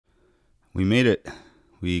We made it.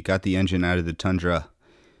 We got the engine out of the Tundra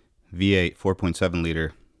V8 4.7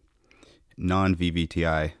 liter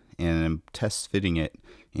non-VVTi, and I'm test fitting it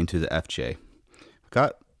into the FJ.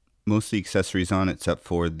 Got most of the accessories on except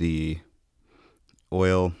for the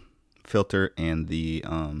oil filter and the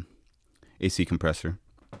AC compressor.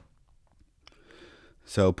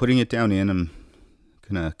 So putting it down in, I'm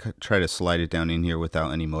gonna try to slide it down in here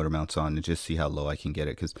without any motor mounts on and just see how low I can get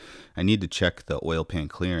it, because I need to check the oil pan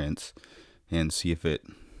clearance and see if it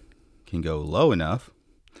can go low enough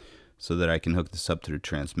so that I can hook this up to the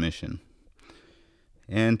transmission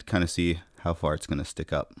and kind of see how far it's going to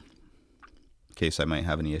stick up in case I might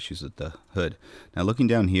have any issues with the hood. Now looking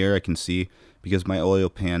down here, I can see, because my oil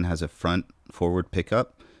pan has a front forward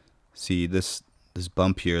pickup, see this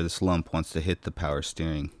bump here, this lump wants to hit the power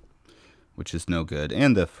steering, which is no good,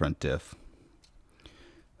 and the front diff.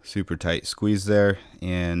 Super tight squeeze there,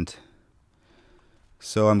 and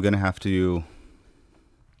so I'm going to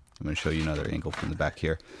show you another angle from the back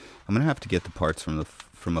here. I'm going to have to get the parts from a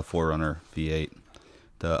 4Runner V8,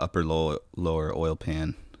 the upper lower oil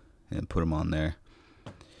pan, and put them on there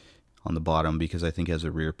on the bottom, because I think it has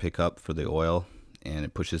a rear pickup for the oil and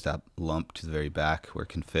it pushes that lump to the very back where it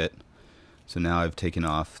can fit. So now I've taken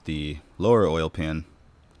off the lower oil pan.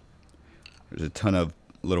 There's a ton of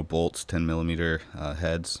little bolts, 10mm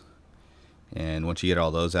heads, and once you get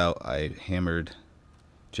all those out, I hammered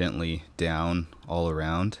gently down all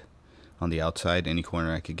around on the outside, any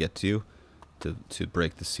corner I could get to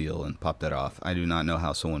break the seal and pop that off. I do not know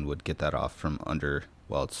how someone would get that off from under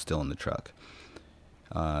while it's still in the truck.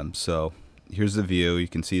 So here's the view. You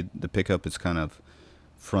can see the pickup is kind of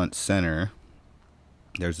front center.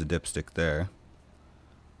 There's the dipstick there,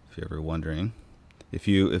 if you're ever wondering. If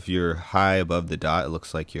you're high above the dot, it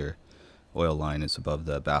looks like your oil line is above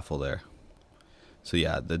the baffle there. So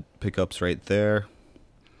yeah, the pickup's right there,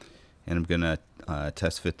 and I'm gonna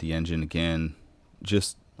test fit the engine again,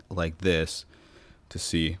 just like this, to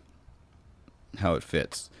see how it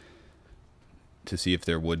fits, to see if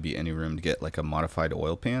there would be any room to get like a modified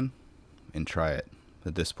oil pan and try it.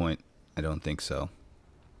 At this point, I don't think so.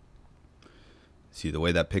 See, the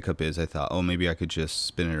way that pickup is, I thought, oh, maybe I could just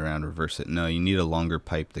spin it around, reverse it. No, you need a longer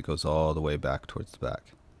pipe that goes all the way back towards the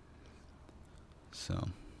back. So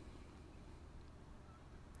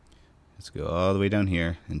let's go all the way down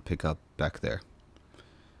here and pick up back there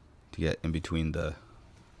to get in between the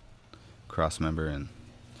cross member and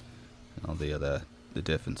all the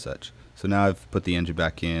diff and such. So now I've put the engine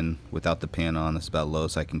back in without the pan on. That's about low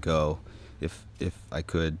as I can go. If I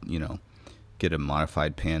could, get a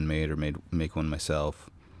modified pan made or make one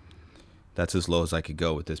myself, that's as low as I could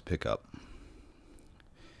go with this pickup.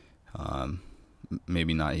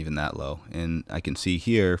 Maybe not even that low. And I can see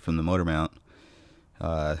here from the motor mount,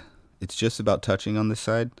 it's just about touching on this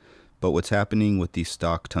side. But what's happening with these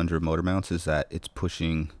stock Tundra motor mounts is that it's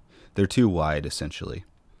pushing, they're too wide essentially.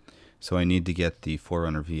 So I need to get the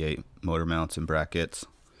 4Runner V8 motor mounts and brackets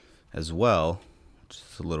as well, which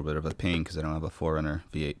is a little bit of a pain because I don't have a 4Runner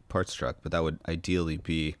V8 parts truck, but that would ideally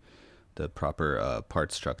be the proper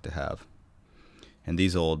parts truck to have. And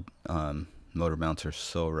these old motor mounts are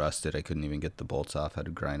so rusted I couldn't even get the bolts off. I had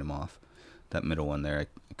to grind them off. That middle one there,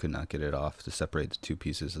 I could not get it off to separate the two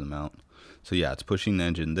pieces of the mount. So yeah, it's pushing the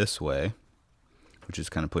engine this way, which is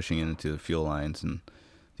kind of pushing it into the fuel lines, and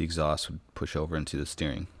the exhaust would push over into the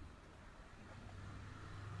steering.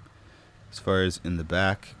 As far as in the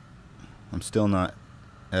back, I'm still not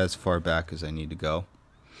as far back as I need to go.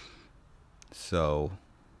 So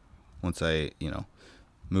once I,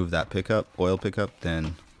 move that pickup, oil pickup,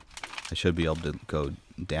 then I should be able to go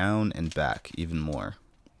down and back even more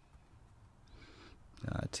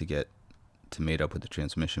to mate up with the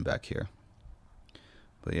transmission back here.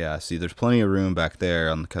 But yeah, see, there's plenty of room back there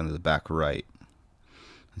on kind of the back right.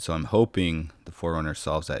 And so I'm hoping the 4Runner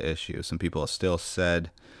solves that issue. Some people have still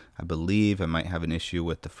said, I believe I might have an issue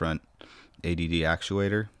with the front ADD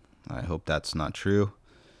actuator. I hope that's not true,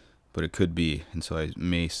 but it could be. And so I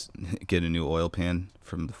may get a new oil pan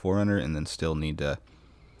from the 4Runner and then still need to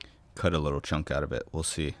cut a little chunk out of it. We'll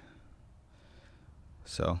see.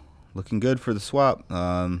 So looking good for the swap.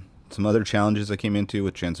 Some other challenges I came into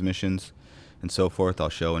with transmissions and so forth I'll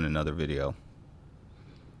show in another video.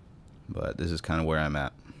 But this is kind of where I'm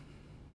at.